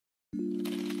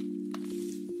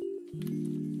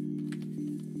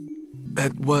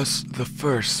It was the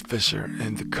first fissure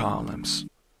in the columns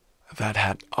that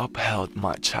had upheld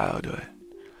my childhood,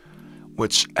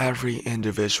 which every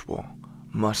individual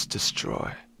must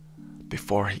destroy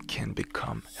before he can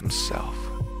become himself.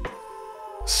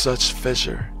 Such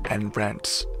fissure and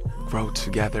rents grow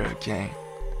together again,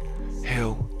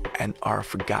 heal and are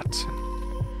forgotten.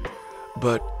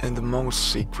 But in the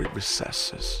most secret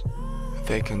recesses,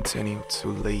 they continue to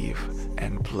live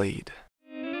and bleed.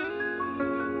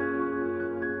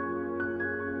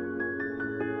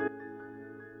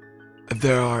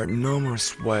 There are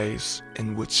numerous ways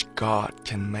in which God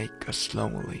can make us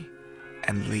lonely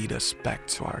and lead us back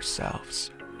to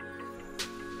ourselves.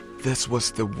 This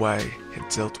was the way He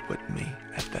dealt with me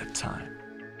at that time.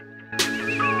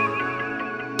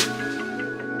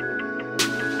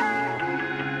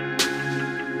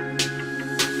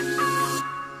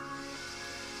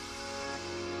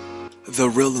 The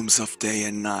rhythms of day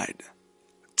and night,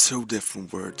 two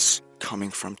different words coming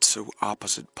from two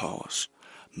opposite poles,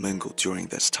 mingled during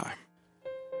this time.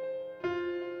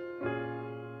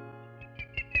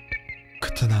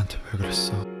 그때 나한테 왜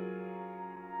그랬어?